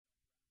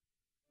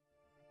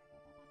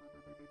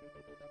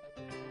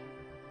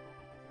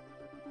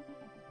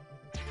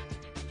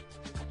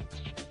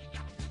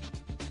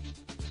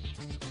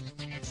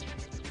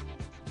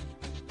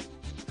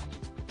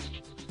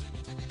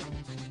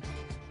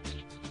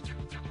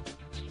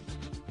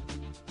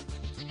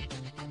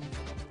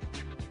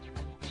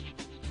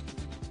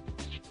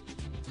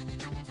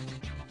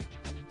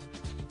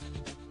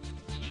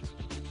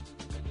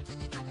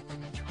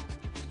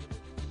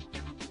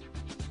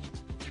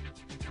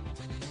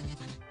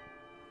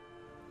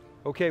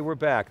Okay, we're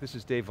back. This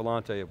is Dave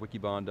Vellante of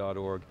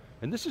wikibon.org,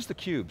 and this is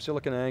theCUBE,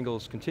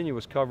 SiliconANGLE's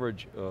continuous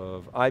coverage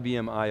of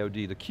IBM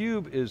IoD.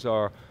 theCUBE is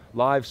our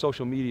live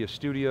social media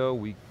studio.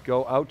 We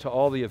go out to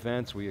all the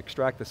events, we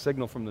extract the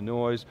signal from the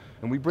noise,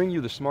 and we bring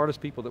you the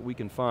smartest people that we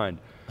can find.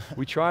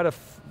 we try to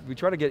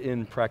get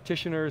in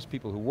practitioners,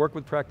 people who work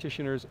with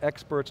practitioners,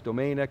 experts,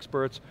 domain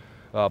experts,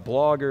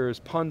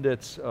 bloggers,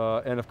 pundits,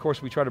 and of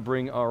course we try to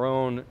bring our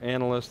own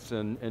analysts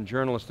and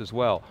journalists as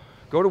well.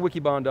 Go to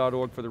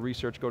wikibon.org for the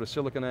research, go to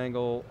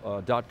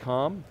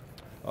siliconangle.com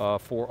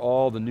for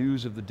all the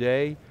news of the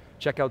day.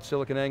 Check out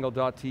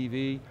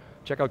siliconangle.tv,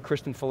 check out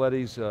Kristen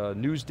Folletti's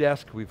news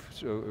desk. We've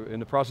in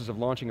the process of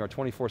launching our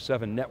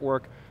 24/7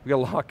 network. We got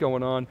a lot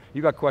going on.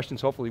 You got questions,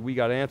 hopefully we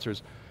got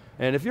answers.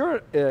 And if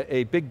you're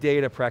a big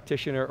data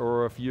practitioner,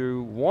 or if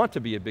you want to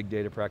be a big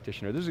data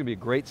practitioner, this is going to be a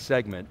great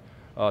segment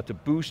to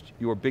boost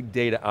your big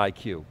data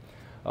IQ.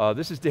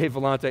 This is Dave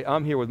Vellante.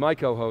 I'm here with my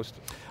co-host.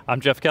 I'm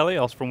Jeff Kelly,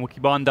 also from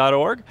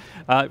wikibon.org.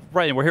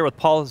 Right, and we're here with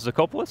Paul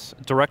Zikopouslos,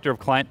 Director of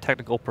Client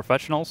Technical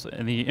Professionals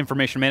in the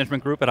Information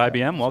Management Group at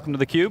IBM. Welcome to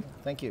theCUBE.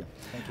 Thank you,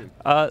 thank you.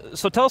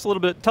 So tell us a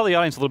little bit, tell the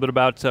audience a little bit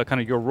about kind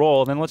of your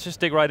role, and then let's just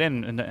dig right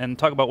in and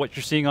talk about what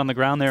you're seeing on the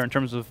ground there in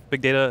terms of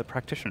big data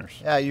practitioners.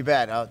 Yeah, you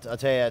bet. I'll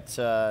tell you, it's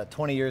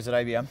 20 years at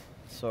IBM.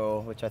 So,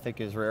 which I think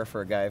is rare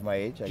for a guy of my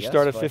age, I guess. You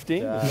started at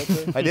 15?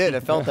 I did,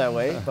 it felt that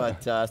way.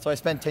 But so I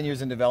spent 10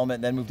 years in development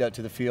and then moved out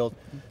to the field.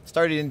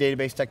 Started in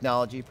database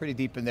technology, pretty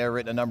deep in there,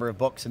 written a number of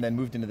books, and then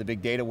moved into the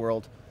big data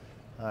world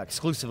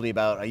exclusively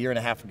about a year and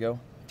a half ago,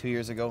 2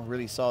 years ago.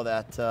 Really saw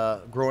that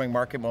growing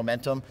market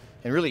momentum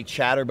and really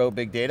chatter about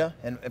big data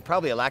and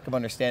probably a lack of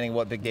understanding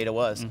what big data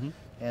was.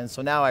 And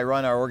so now I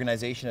run our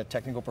organization of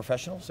technical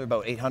professionals. There are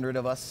about 800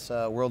 of us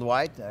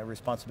worldwide. I have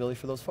responsibility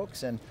for those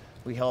folks, and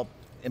we help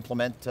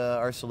implement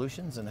our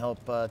solutions and help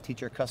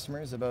teach our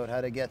customers about how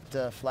to get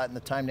flatten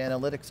the time to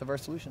analytics of our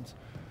solutions.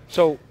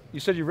 So, you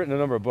said you've written a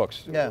number of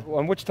books. Yeah.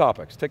 On which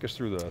topics? Take us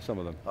through some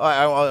of them.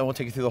 I won't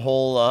take you through the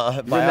whole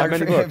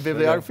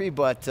bibliography,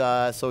 but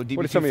so DB2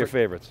 what are some of your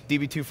favorites?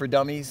 DB2 for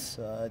Dummies,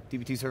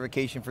 DB2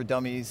 Certification for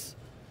Dummies,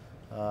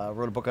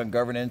 wrote a book on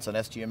governance, on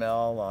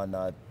SGML, on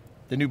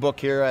the new book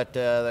here at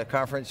the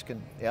conference,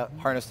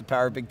 Harness the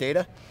Power of Big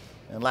Data.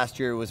 And last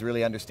year it was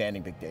really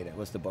Understanding Big Data,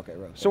 was the book I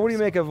wrote. So what do you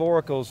make of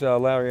Oracle's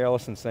Larry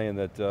Ellison saying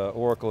that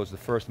Oracle is the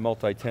first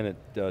multi-tenant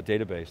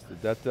database?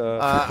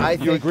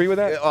 You agree with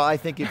that? I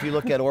think if you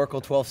look at Oracle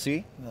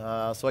 12c,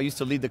 so I used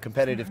to lead the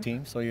competitive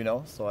team, so you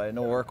know, so I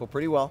know Oracle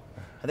pretty well.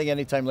 I think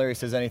anytime Larry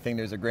says anything,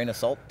 there's a grain of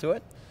salt to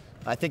it.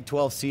 I think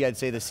 12c, I'd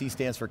say the C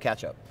stands for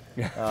catch up.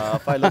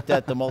 If I looked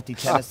at the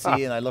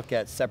multi-tenancy and I look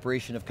at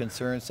separation of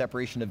concerns,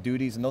 separation of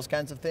duties, and those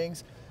kinds of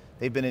things,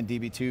 they've been in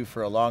DB2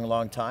 for a long,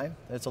 long time.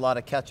 There's a lot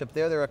of catch up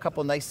there. There are a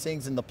couple nice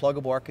things in the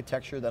pluggable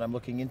architecture that I'm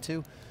looking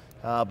into,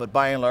 but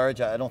by and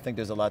large, I don't think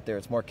there's a lot there.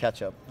 It's more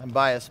catch up. I'm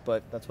biased,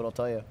 but that's what I'll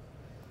tell you.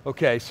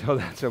 Okay,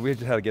 so we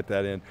just had to get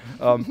that in.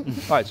 All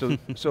right,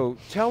 so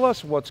tell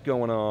us what's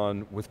going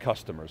on with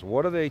customers.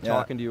 What are they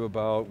talking to you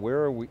about?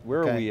 Where are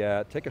we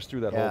at? Take us through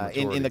that whole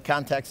maturity. In the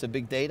context of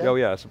big data? Oh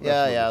yes.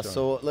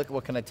 So look,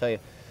 what can I tell you?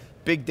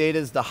 Big data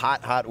is the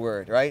hot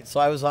word, right? So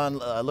I was on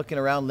looking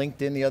around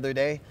LinkedIn the other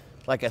day,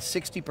 like a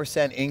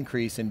 60%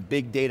 increase in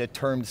big data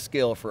termed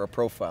skill for a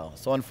profile.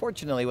 So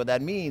unfortunately what that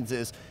means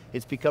is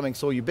it's becoming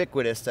so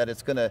ubiquitous that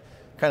it's going to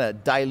kind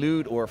of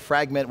dilute or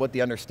fragment what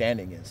the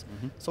understanding is.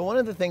 So one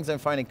of the things I'm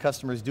finding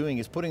customers doing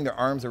is putting their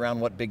arms around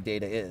what big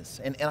data is.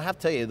 And I have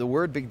to tell you, the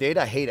word big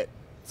data, I hate it.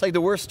 It's like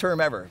the worst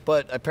term ever,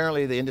 but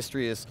apparently the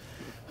industry is,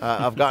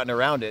 I've gotten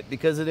around it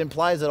because it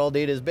implies that all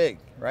data is big,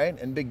 right?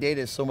 And big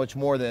data is so much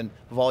more than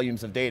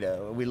volumes of data.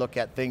 We look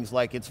at things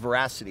like its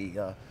veracity,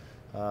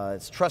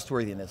 it's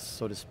trustworthiness,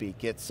 so to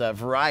speak. It's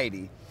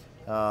variety,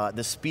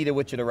 the speed at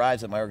which it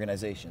arrives at my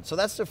organization. So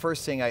that's the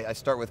first thing I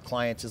start with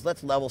clients is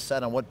let's level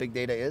set on what big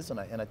data is, and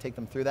I take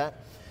them through that.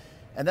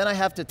 And then I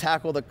have to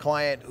tackle the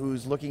client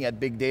who's looking at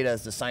big data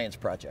as the science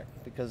project,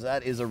 because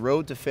that is a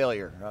road to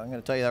failure. I'm going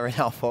to tell you that right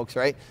now, folks,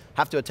 right?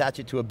 Have to attach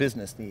it to a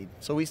business need.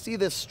 So we see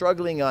this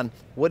struggling on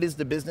what is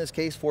the business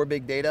case for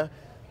big data,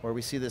 where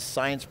we see this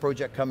science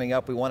project coming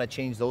up. We want to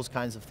change those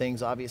kinds of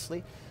things,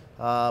 obviously.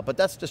 But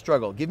that's the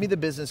struggle. Give me the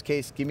business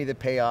case, give me the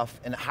payoff,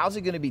 and how's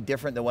it going to be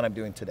different than what I'm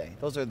doing today?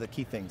 Those are the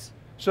key things.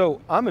 So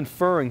I'm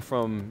inferring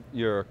from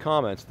your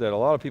comments that a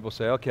lot of people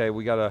say, okay,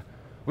 we got to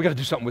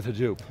do something with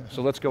Hadoop,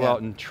 so let's go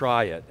out and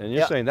try it. And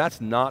you're saying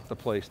that's not the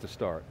place to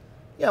start.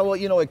 Yeah, well,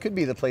 you know, it could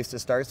be the place to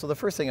start. So the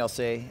first thing I'll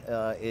say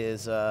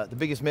is the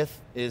biggest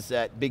myth is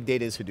that big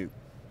data is Hadoop,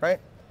 right?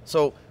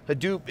 So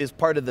Hadoop is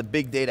part of the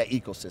big data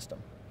ecosystem,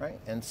 right?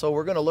 And so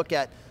we're going to look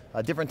at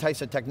different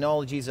types of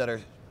technologies that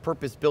are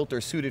purpose-built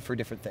or suited for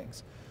different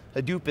things.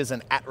 Hadoop is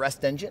an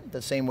at-rest engine,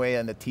 the same way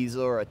an Netezza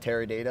or a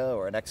Teradata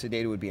or an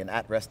Exadata would be an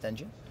at-rest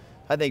engine.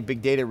 I think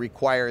big data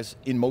requires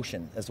in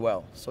motion as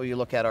well. So you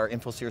look at our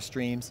InfoSphere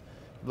streams,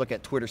 look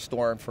at Twitter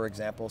Storm, for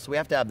example, so we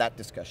have to have that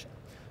discussion.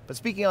 But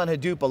speaking on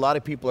Hadoop, a lot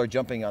of people are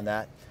jumping on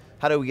that.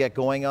 How do we get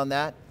going on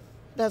that?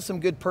 It has some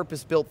good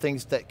purpose-built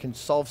things that can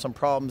solve some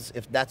problems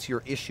if that's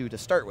your issue to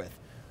start with.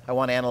 I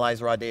want to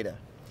analyze raw data.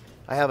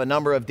 I have a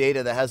number of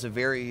data that has a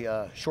very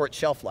short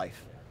shelf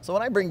life. So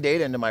when I bring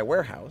data into my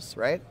warehouse,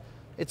 right,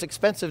 it's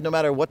expensive no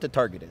matter what the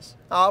target is.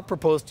 I'll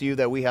propose to you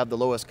that we have the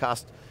lowest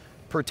cost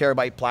per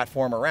terabyte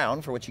platform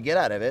around for what you get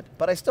out of it,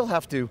 but I still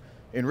have to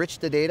enrich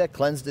the data,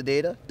 cleanse the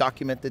data,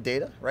 document the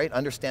data, right?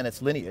 Understand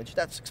its lineage.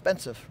 That's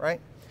expensive, right?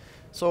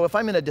 So if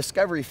I'm in a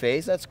discovery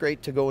phase, that's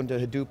great to go into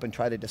Hadoop and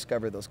try to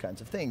discover those kinds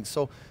of things.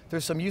 So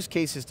there's some use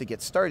cases to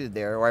get started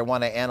there, or I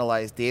want to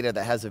analyze data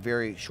that has a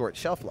very short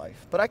shelf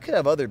life. But I could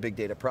have other big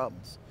data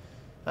problems.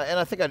 And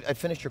I think I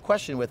finished your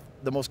question with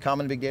the most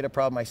common big data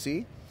problem I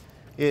see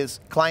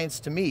is clients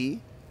to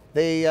me,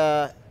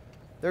 they're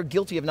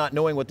guilty of not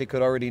knowing what they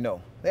could already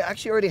know. They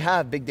actually already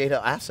have big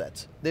data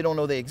assets. They don't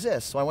know they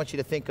exist. So I want you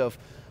to think of,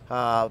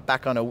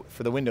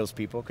 for the Windows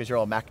people, because you're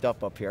all Mac'd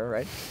up here,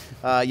 right?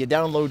 You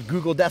download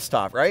Google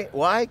Desktop, right?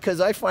 Why? Because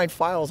I find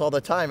files all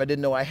the time I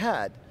didn't know I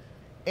had.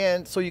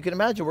 And so you can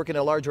imagine working in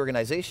a large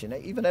organization,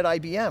 even at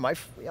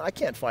IBM, I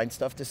can't find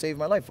stuff to save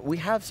my life. We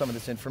have some of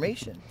this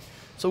information.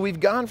 So we've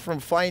gone from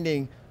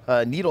finding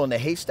a needle in a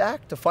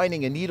haystack to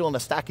finding a needle in a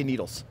stack of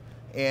needles.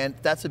 And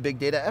that's a big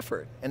data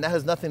effort. And that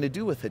has nothing to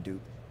do with Hadoop.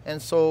 And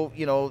so,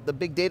 you know, the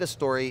big data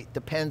story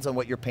depends on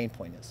what your pain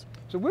point is.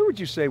 So where would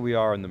you say we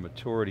are in the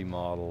maturity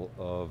model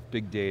of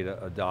big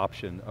data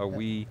adoption? Are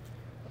we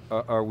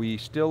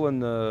still in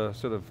the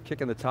sort of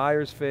kicking the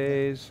tires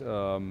phase?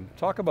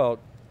 Talk about,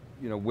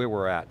 you know, where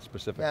we're at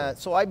specifically. Yeah,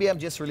 so IBM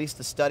just released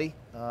a study.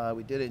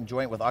 We did it in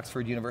joint with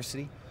Oxford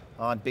University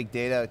on big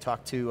data. I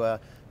talked to a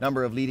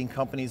number of leading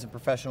companies and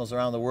professionals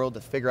around the world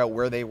to figure out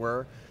where they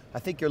were. I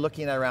think you're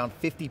looking at around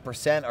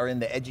 50% are in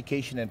the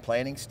education and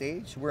planning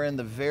stage. We're in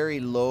the very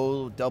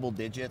low double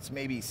digits,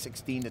 maybe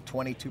 16 to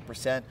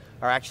 22%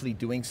 are actually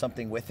doing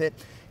something with it.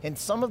 And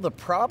some of the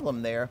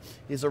problem there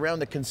is around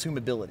the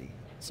consumability.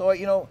 So,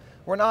 you know,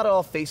 we're not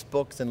all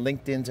Facebooks and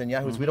LinkedIns and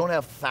Yahoos. We don't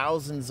have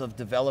thousands of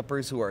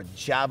developers who are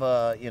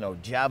Java, you know,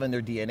 Java in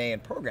their DNA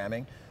and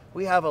programming.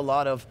 We have a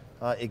lot of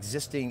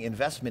existing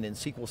investment in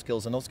SQL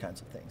skills and those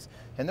kinds of things.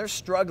 And they're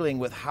struggling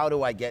with how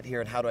do I get here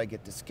and how do I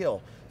get the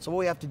skill. So what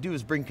we have to do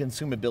is bring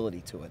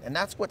consumability to it. And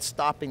that's what's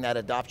stopping that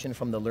adoption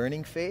from the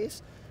learning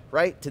phase,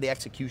 right, to the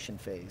execution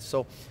phase.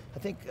 So I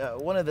think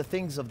one of the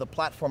things of the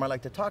platform I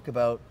like to talk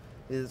about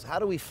is how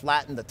do we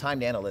flatten the time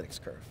to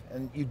analytics curve?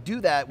 And you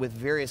do that with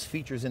various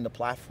features in the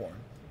platform.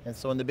 And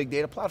so in the big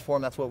data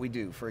platform, that's what we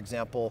do. For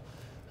example,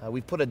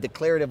 we put a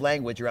declarative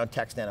language around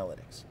text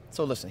analytics.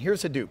 So listen,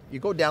 here's Hadoop. You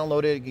go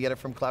download it, you can get it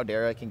from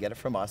Cloudera, you can get it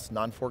from us,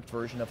 non-forked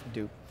version of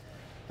Hadoop.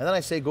 And then I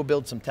say go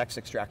build some text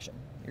extraction.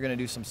 You're going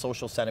to do some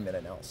social sentiment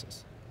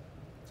analysis.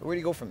 So where do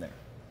you go from there,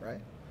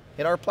 right?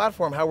 In our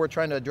platform, how we're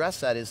trying to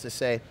address that is to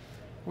say,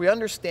 we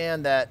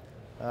understand that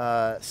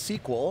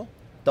SQL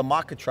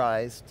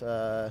democratized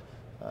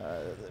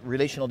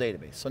relational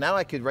database. So now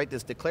I could write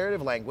this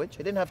declarative language.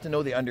 I didn't have to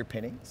know the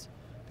underpinnings.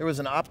 There was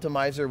an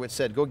optimizer which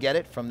said, go get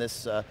it from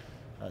this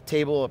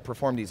table,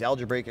 perform these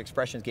algebraic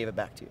expressions, gave it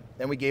back to you.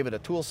 Then we gave it a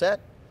tool set,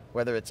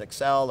 whether it's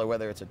Excel or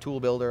whether it's a tool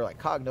builder like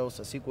Cognos,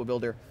 a SQL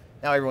builder.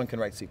 Now everyone can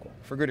write SQL,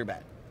 for good or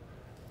bad.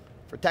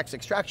 For text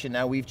extraction,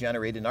 now we've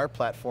generated in our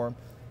platform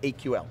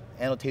AQL,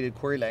 annotated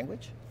query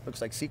language, looks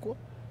like SQL,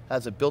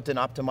 has a built-in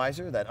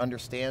optimizer that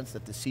understands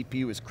that the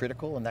CPU is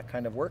critical in that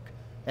kind of work,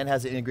 and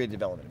has an integrated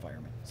development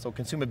environment. So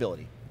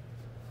consumability.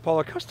 Paul,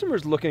 are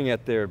customers looking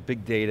at their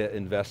big data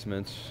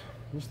investments,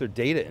 what's their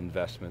data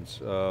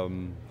investments,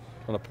 on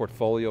a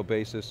portfolio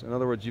basis? In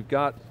other words, you've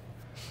got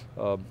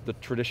the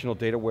traditional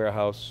data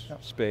warehouse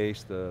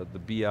space, the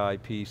BI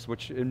piece,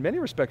 which in many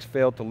respects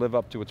failed to live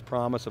up to its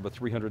promise of a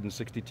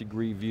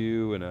 360-degree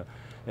view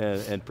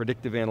and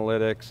predictive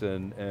analytics,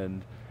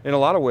 and in a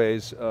lot of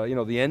ways, you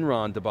know, the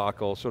Enron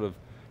debacle sort of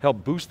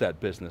helped boost that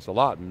business a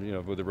lot, you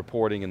know, with the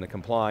reporting and the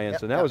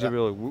compliance, and that was a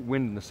real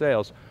wind in the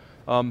sails.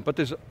 But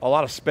there's a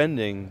lot of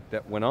spending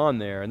that went on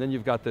there, and then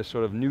you've got this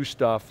sort of new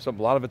stuff, a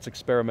lot of it's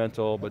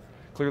experimental, but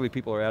clearly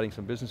people are adding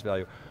some business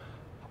value.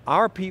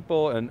 Our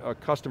people and our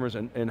customers,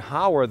 and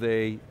how are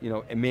they, you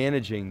know,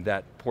 managing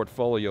that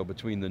portfolio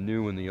between the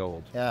new and the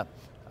old? Yeah,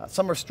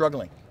 some are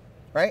struggling,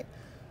 right?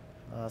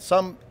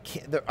 Some,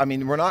 I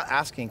mean, we're not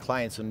asking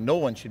clients, and no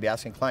one should be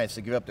asking clients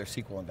to give up their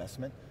SQL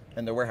investment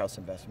and their warehouse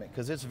investment,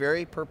 because it's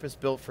very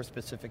purpose-built for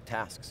specific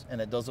tasks,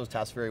 and it does those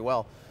tasks very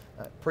well.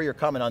 Per your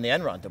comment on the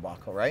Enron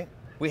debacle, right?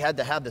 We had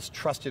to have this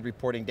trusted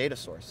reporting data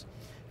source.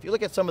 If you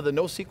look at some of the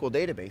NoSQL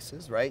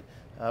databases, right,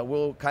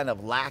 we'll kind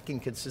of lack in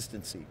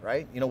consistency,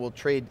 right? You know, we'll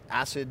trade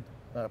ACID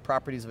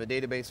properties of a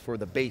database for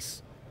the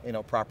base, you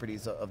know,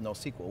 properties of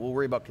NoSQL. We'll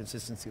worry about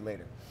consistency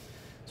later.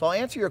 So I'll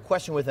answer your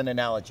question with an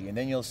analogy, and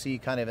then you'll see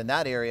kind of in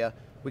that area,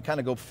 we kind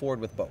of go forward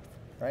with both,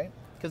 right?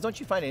 Because don't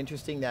you find it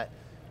interesting that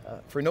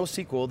for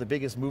NoSQL, the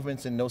biggest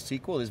movements in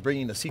NoSQL is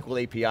bringing the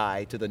SQL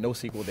API to the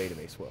NoSQL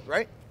database world,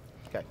 right?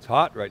 Okay. It's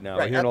hot right now.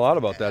 We're hearing a lot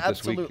about that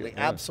this week. Absolutely,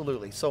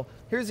 absolutely. So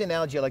here's the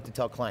analogy I like to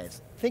tell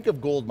clients. Think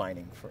of gold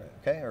mining,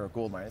 or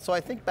gold mining. So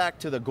I think back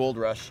to the gold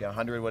rush,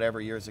 100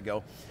 whatever years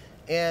ago,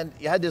 and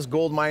you had this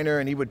gold miner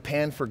and he would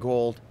pan for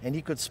gold and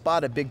he could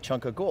spot a big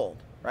chunk of gold,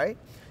 right?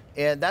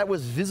 And that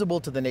was visible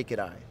to the naked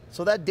eye.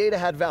 So that data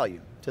had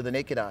value to the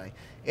naked eye.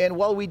 And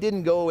while we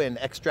didn't go and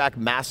extract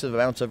massive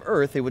amounts of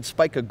earth, it would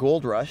spike a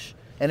gold rush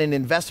and an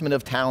investment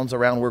of towns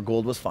around where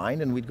gold was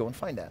found, and we'd go and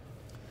find that.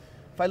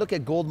 If I look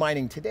at gold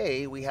mining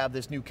today, we have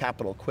this new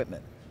capital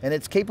equipment, and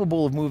it's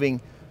capable of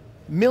moving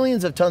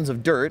millions of tons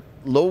of dirt,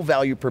 low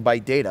value per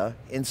byte data,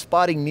 and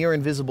spotting near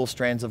invisible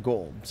strands of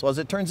gold. So as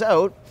it turns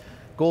out,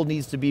 gold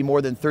needs to be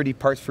more than 30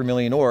 parts per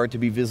million ore to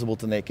be visible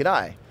to the naked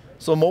eye.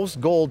 So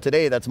most gold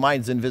today that's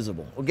mined is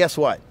invisible. Well, guess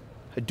what?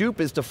 Hadoop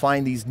is to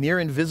find these near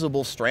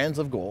invisible strands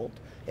of gold,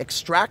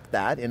 extract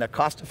that in a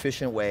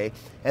cost-efficient way,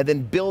 and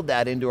then build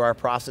that into our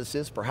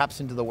processes,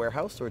 perhaps into the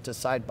warehouse or to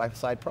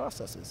side-by-side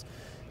processes.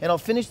 And I'll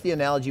finish the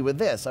analogy with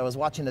this. I was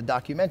watching a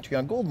documentary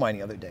on gold mining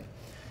the other day.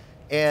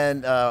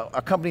 And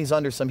a company's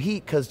under some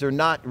heat because they're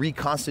not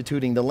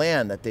reconstituting the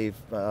land that they've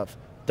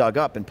dug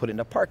up and put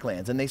into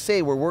parklands. And they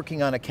say, we're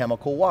working on a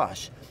chemical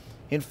wash.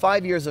 In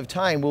 5 years of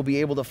time, we'll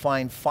be able to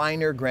find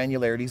finer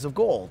granularities of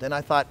gold. And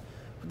I thought,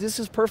 this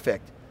is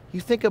perfect. You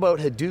think about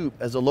Hadoop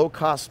as a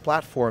low-cost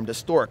platform to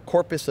store a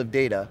corpus of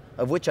data,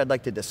 of which I'd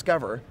like to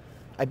discover.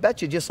 I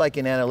bet you, just like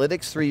in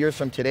analytics, 3 years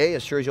from today,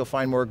 as sure as you'll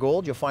find more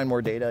gold, you'll find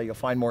more data, you'll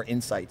find more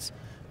insights,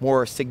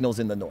 more signals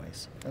in the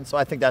noise. And so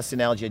I think that's the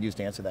analogy I'd use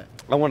to answer that.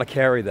 I want to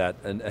carry that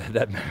and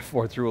that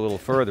metaphor through a little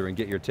further and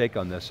get your take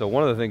on this. So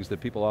one of the things that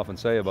people often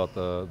say about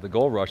the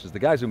gold rush is the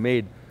guys who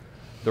made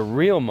the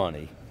real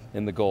money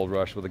in the gold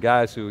rush were the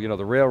guys who,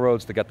 the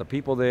railroads that got the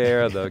people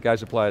there, the guys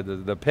who applied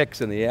the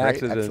picks and the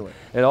axes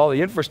and all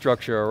the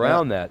infrastructure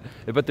around that.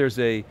 But there's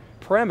a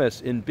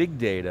premise in big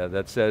data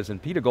that says,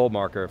 and Peter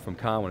Goldmacher from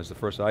Cowen is the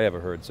first I ever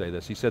heard say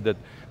this, he said that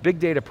big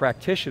data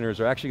practitioners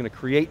are actually going to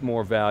create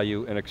more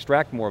value and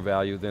extract more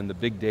value than the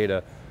big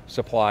data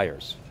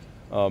suppliers.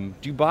 Do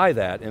you buy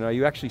that, and are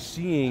you actually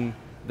seeing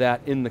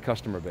that in the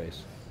customer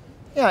base?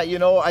 Yeah,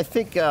 I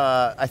think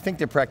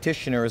the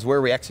practitioner is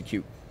where we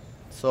execute.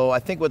 So I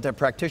think what the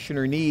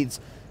practitioner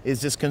needs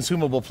is this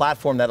consumable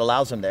platform that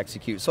allows them to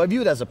execute. So I view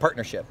it as a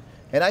partnership.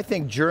 And I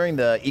think during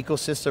the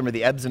ecosystem or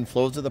the ebbs and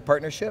flows of the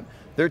partnership,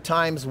 there are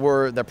times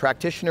where the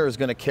practitioner is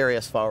going to carry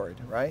us forward,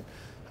 right?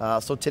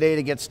 So today,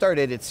 to get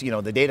started, it's,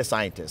 the data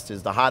scientist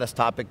is the hottest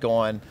topic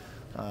going.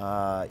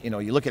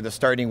 You look at the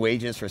starting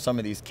wages for some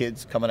of these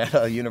kids coming out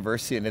of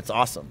university and it's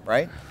awesome,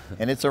 right?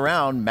 And it's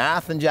around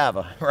math and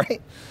Java,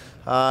 right?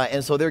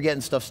 And so they're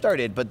getting stuff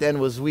started, but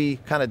then as we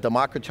kind of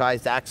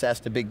democratized access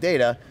to big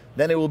data,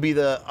 then it will be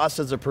us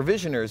as the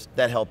provisioners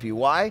that help you.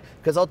 Why?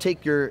 Because I'll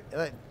take your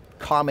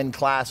common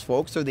class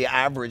folks or the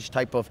average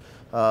type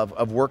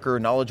of worker,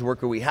 knowledge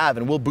worker we have,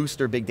 and we'll boost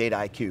their big data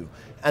IQ.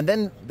 And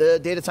then the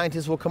data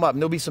scientists will come up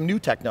and there'll be some new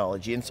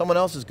technology and someone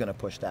else is going to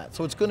push that.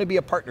 So it's going to be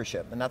a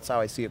partnership, and that's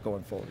how I see it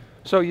going forward.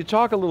 So you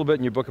talk a little bit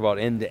in your book about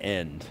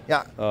end-to-end.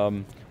 Yeah.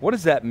 What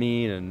does that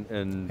mean,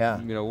 and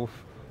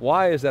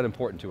why is that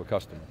important to a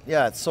customer?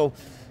 Yeah, so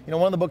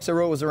one of the books I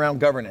wrote was around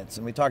governance,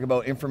 and we talk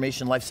about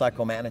information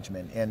lifecycle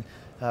management. And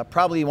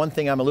probably one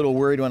thing I'm a little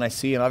worried when I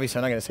see, and obviously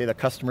I'm not going to say the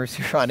customers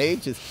here on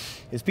age,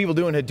 is people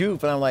doing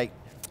Hadoop, and I'm like,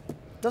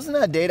 doesn't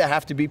that data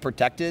have to be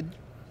protected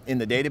in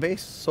the database?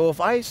 So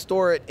if I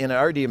store it in an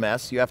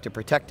RDMS, you have to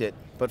protect it,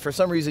 but for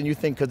some reason you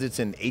think because it's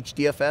in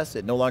HDFS,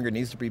 it no longer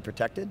needs to be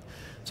protected.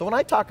 So when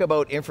I talk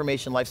about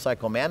information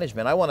lifecycle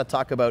management, I want to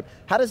talk about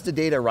how does the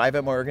data arrive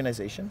at my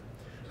organization?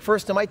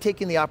 First, am I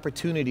taking the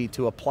opportunity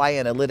to apply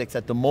analytics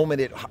at the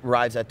moment it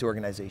arrives at the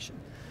organization?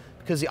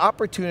 Because the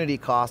opportunity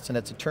cost, and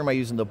it's a term I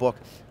use in the book,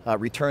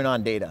 return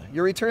on data.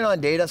 Your return on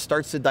data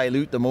starts to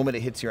dilute the moment it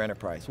hits your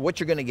enterprise. What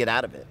you're going to get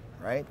out of it,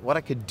 right? What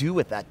I could do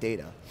with that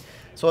data.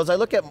 So as I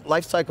look at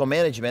lifecycle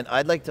management,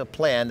 I'd like to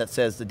plan that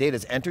says the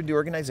data's entered the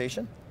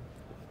organization.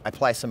 I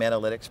apply some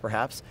analytics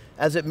perhaps.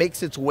 As it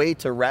makes its way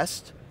to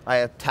rest, I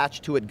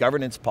attach to it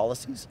governance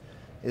policies.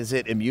 Is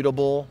it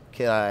immutable?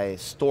 Can I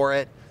store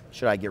it?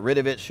 Should I get rid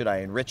of it? Should I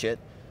enrich it?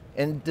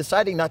 And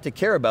deciding not to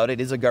care about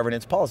it is a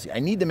governance policy. I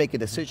need to make a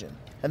decision.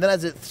 And then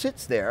as it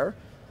sits there,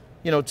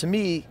 to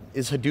me,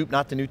 is Hadoop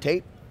not the new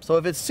tape? So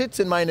if it sits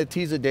in my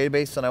Netezza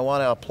database and I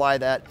want to apply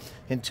that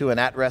into an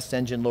at-rest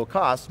engine low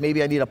cost,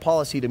 maybe I need a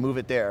policy to move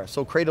it there.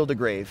 So cradle to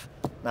grave,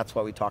 that's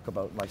why we talk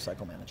about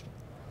lifecycle management.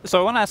 So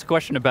I want to ask a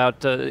question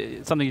about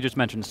something you just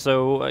mentioned.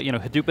 So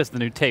Hadoop is the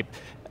new tape.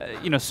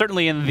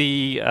 Certainly in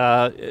the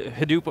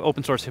Hadoop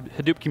open source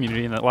Hadoop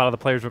community, and a lot of the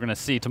players we're going to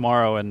see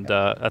tomorrow and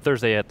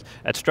Thursday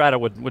at Strata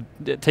would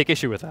take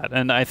issue with that.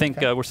 And I think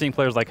we're seeing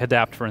players like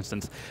Hadapt, for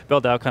instance,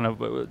 build out kind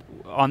of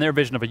on their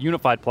vision of a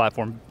unified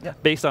platform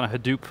based on a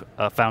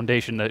Hadoop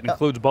foundation that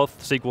includes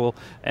both SQL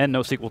and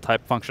NoSQL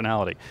type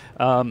functionality.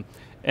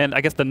 And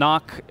I guess the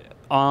knock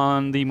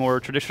on the more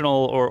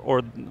traditional,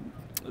 or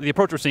the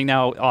approach we're seeing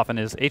now often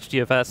is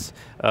HDFS,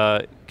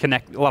 a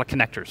lot of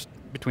connectors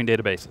between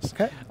databases.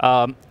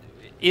 Okay.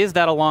 Is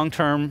that a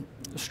long-term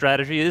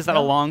strategy? Is that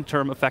a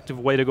long-term effective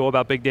way to go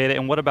about big data?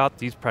 And what about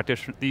these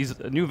practitioners, these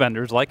new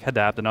vendors like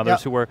Hadoop and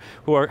others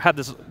who have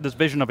this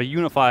vision of a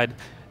unified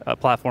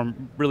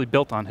platform really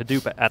built on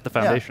Hadoop at the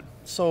foundation?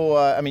 Yeah. So,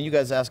 I mean, you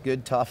guys ask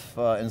good, tough,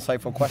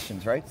 insightful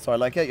questions, right? So I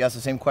like it. You ask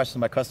the same questions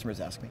my customers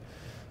ask me.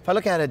 If I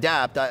look at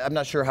Hadoop, I'm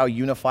not sure how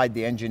unified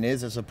the engine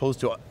is, as opposed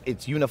to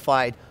it's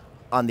unified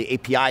on the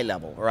API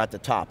level or at the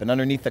top. And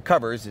underneath the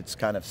covers, it's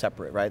kind of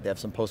separate, right? They have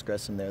some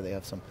Postgres in there, they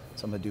have some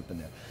Hadoop in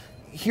there.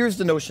 Here's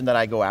the notion that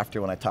I go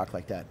after when I talk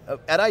like that.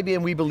 At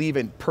IBM, we believe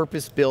in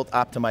purpose-built,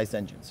 optimized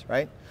engines,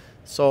 right?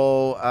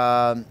 So,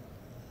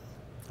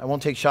 I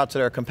won't take shots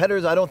at our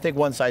competitors. I don't think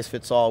one size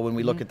fits all when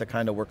we look at the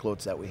kind of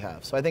workloads that we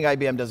have. So I think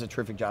IBM does a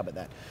terrific job at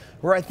that.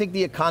 Where I think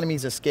the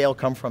economies of scale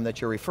come from that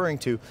you're referring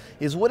to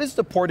is what is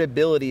the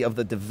portability of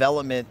the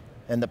development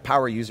and the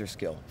power user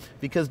skill?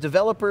 Because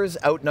developers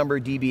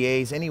outnumber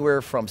DBAs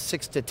anywhere from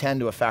 6 to 10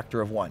 to a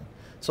factor of 1.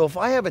 So if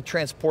I have a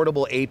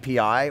transportable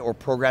API or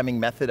programming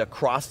method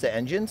across the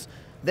engines,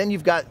 then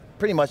you've got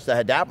pretty much the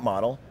Hadoop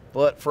model.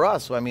 But for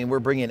us, I mean,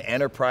 we're bringing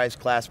enterprise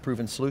class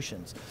proven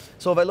solutions.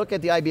 So if I look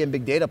at the IBM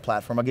Big Data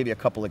Platform, I'll give you a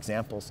couple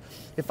examples.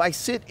 If I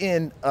sit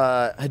in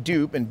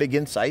Hadoop and Big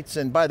Insights,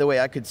 and by the way,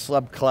 I could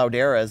sub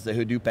Cloudera as the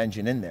Hadoop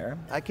engine in there,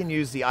 I can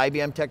use the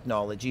IBM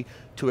technology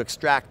to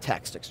extract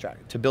text,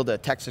 to build a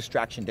text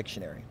extraction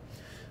dictionary.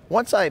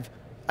 Once I've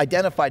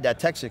identified that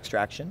text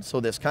extraction,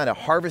 so this kind of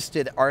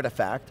harvested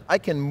artifact, I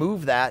can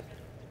move that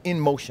in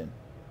motion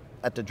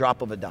at the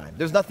drop of a dime.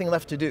 There's nothing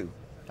left to do.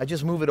 I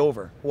just move it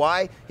over.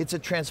 Why? It's a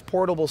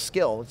transportable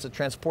skill. It's a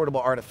transportable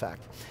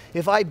artifact.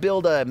 If I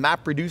build a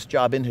MapReduce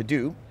job in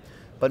Hadoop,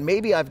 but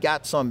maybe I've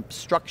got some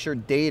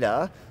structured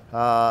data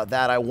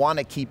that I want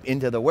to keep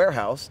into the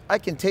warehouse, I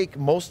can take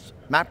most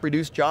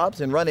MapReduce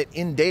jobs and run it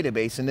in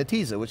database in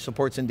Netezza, which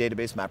supports in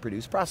database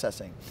MapReduce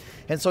processing.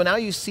 And so now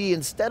you see,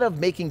 instead of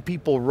making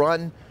people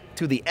run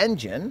to the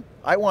engine,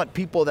 I want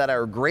people that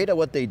are great at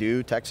what they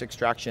do, text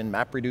extraction,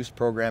 MapReduce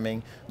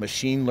programming,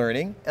 machine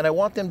learning, and I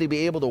want them to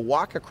be able to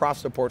walk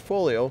across the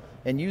portfolio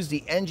and use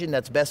the engine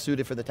that's best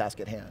suited for the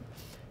task at hand.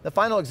 The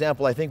final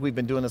example, I think we've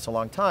been doing this a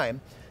long time,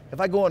 if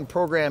I go and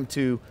program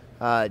to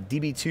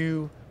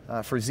DB2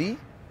 for Z,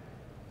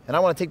 and I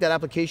want to take that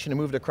application and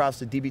move it across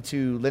the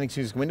DB2 Linux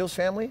Unix Windows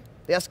family,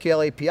 the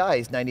SQL API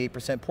is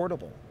 98%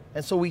 portable.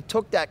 And so we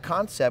took that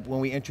concept when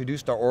we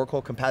introduced our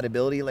Oracle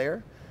compatibility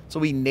layer. So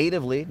we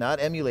natively,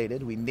 not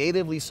emulated, we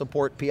natively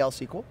support PL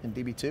SQL in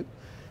DB2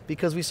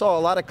 because we saw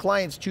a lot of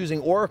clients choosing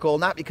Oracle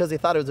not because they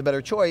thought it was a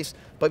better choice,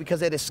 but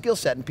because they had a skill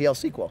set in PL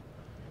SQL.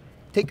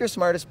 Take your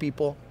smartest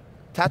people,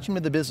 attach them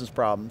to the business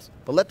problems,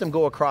 but let them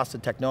go across the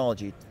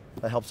technology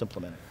that helps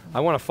implement it.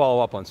 I want to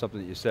follow up on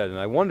something that you said, and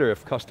I wonder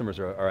if customers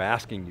are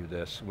asking you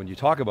this when you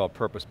talk about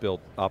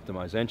purpose-built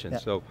optimized engines. Yeah.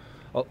 So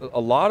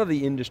a lot of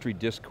the industry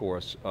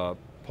discourse,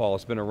 Paul,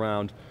 has been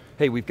around,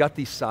 hey, we've got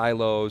these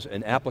silos,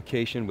 an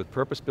application with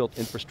purpose-built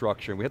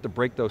infrastructure, and we have to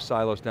break those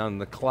silos down,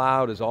 and the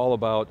cloud is all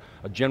about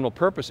a general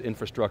purpose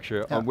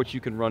infrastructure on which you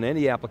can run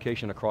any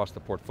application across the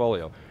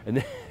portfolio.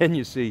 And then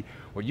you see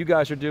what you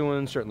guys are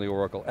doing, certainly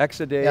Oracle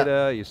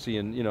Exadata, you see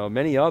in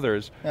many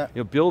others,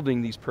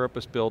 building these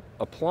purpose-built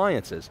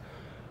appliances.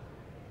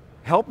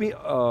 Help me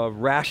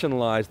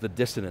rationalize the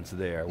dissonance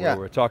there, where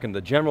we're talking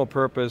the general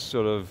purpose,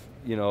 sort of,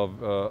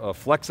 a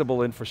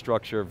flexible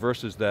infrastructure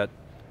versus that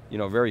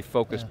very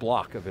focused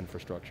block of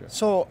infrastructure.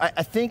 So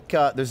I think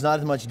there's not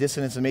as much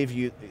dissonance as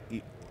maybe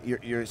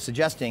you're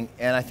suggesting,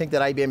 and I think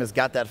that IBM has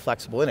got that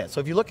flexible in it. So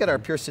if you look at our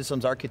Pure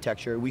Systems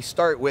architecture, we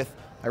start with,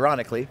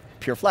 ironically,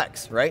 Pure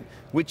Flex, right?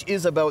 Which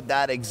is about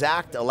that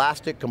exact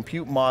elastic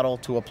compute model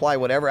to apply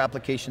whatever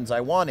applications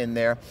I want in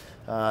there,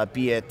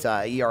 be it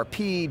ERP,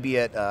 be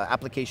it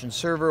application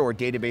server or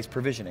database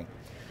provisioning.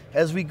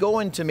 As we go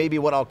into maybe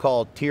what I'll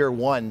call tier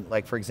 1,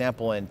 like for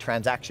example in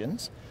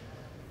transactions,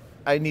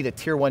 I need a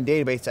tier 1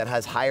 database that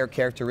has higher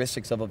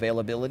characteristics of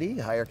availability,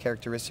 higher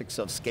characteristics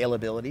of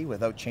scalability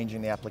without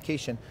changing the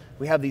application.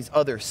 We have these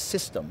other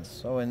systems.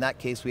 So in that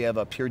case, we have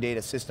a pure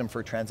data system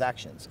for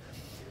transactions.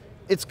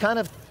 It's kind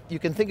of, you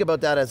can think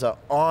about that as an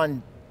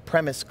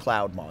on-premise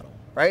cloud model,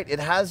 right? It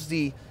has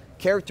the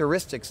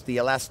characteristics, the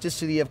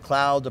elasticity of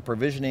cloud, the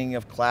provisioning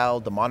of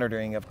cloud, the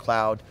monitoring of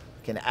cloud.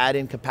 I can add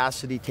in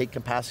capacity, take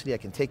capacity. I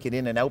can take it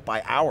in and out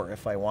by hour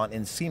if I want,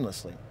 and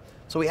seamlessly.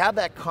 So we have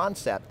that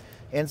concept.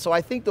 And so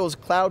I think those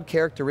cloud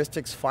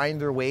characteristics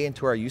find their way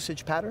into our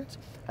usage patterns.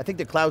 I think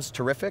the cloud's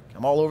terrific.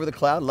 I'm all over the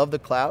cloud, love the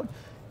cloud.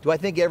 Do I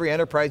think every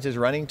enterprise is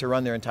running to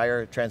run their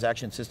entire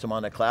transaction system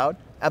on the cloud?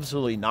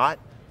 Absolutely not.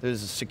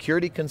 There's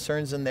security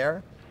concerns in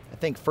there. I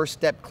think first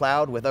step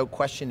cloud, without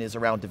question, is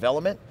around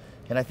development.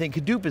 And I think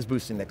Hadoop is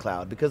boosting the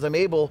cloud because I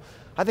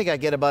think I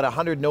get about a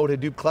 100 node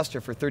Hadoop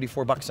cluster for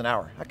 $34 an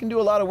hour. I can do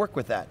a lot of work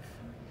with that.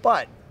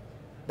 But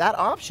that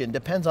option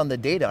depends on the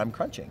data I'm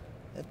crunching.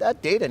 If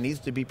that data needs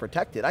to be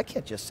protected, I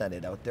can't just send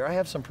it out there. I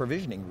have some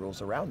provisioning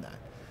rules around that.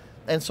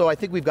 And so I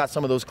think we've got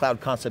some of those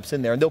cloud concepts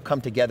in there, and they'll come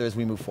together as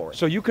we move forward.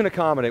 So you can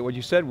accommodate, what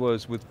you said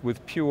was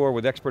with Pure,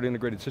 with expert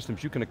integrated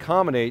systems, you can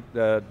accommodate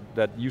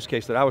that use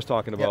case that I was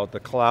talking about, the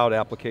cloud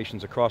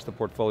applications across the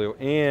portfolio,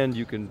 and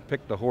you can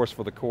pick the horse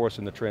for the course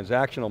in the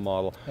transactional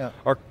model. Yeah.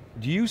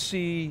 Do you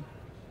see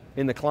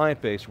in the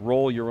client base,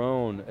 roll your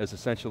own as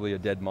essentially a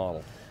dead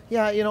model?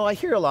 Yeah, I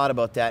hear a lot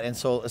about that, and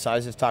so I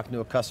was just talking to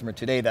a customer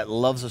today that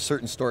loves a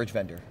certain storage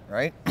vendor,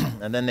 right?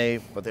 And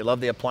then but they love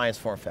the appliance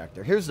form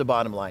factor. Here's the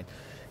bottom line.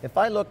 If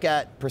I look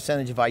at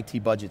percentage of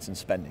IT budgets and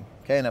spending,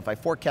 okay, and if I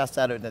forecast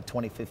that out in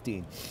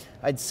 2015,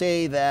 I'd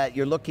say that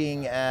you're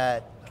looking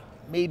at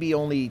maybe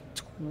only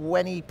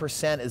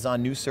 20% is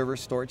on new server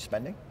storage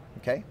spending,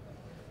 okay?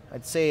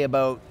 I'd say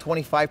about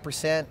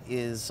 25%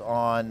 is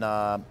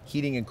on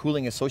heating and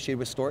cooling associated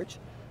with storage,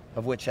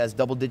 of which has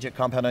double-digit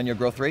compound annual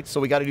growth rates, so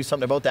we got to do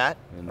something about that,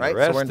 right?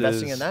 So we're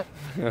investing in that.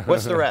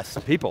 What's the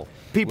rest? People.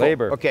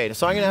 Labor. Okay,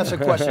 so I'm going to ask a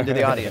question to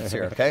the audience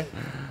here, okay?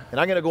 And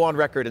I'm going to go on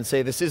record and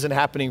say this isn't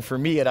happening for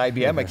me at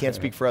IBM, I can't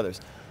speak for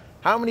others.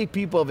 How many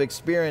people have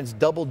experienced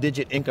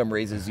double-digit income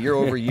raises year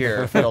over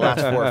year for the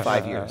last 4 or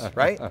 5 years,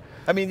 right?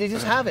 I mean, they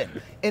just haven't.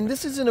 And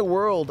this is in a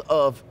world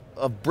of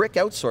brick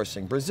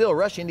outsourcing. Brazil,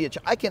 Russia, India,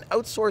 I can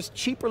outsource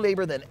cheaper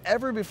labor than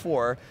ever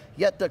before,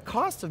 yet the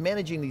cost of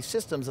managing these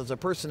systems as a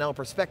personnel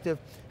perspective,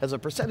 as a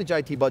percentage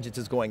IT budgets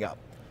is going up.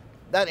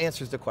 That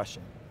answers the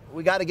question.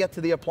 We got to get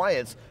to the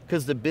appliance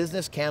because the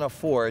business can't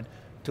afford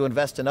to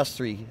invest in us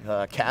three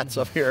cats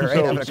up here.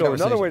 Right? So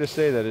another way to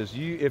say that is,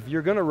 if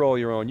you're going to roll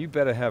your own, you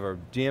better have a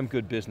damn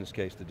good business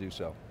case to do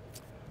so.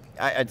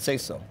 I'd say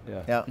so.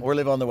 Yeah. Or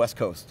live on the West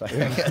Coast. I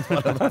think it's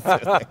one of those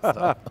two things,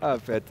 so.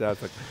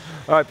 Fantastic.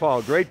 All right,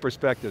 Paul, great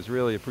perspectives.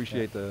 Really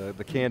appreciate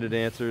the candid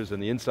answers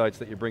and the insights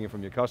that you're bringing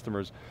from your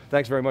customers.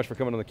 Thanks very much for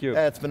coming on theCUBE.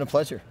 It's been a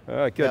pleasure. All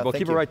right, good. Well,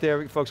 keep it right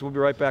there, folks. We'll be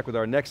right back with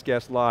our next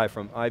guest live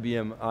from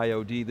IBM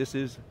IOD. This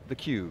is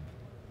theCUBE.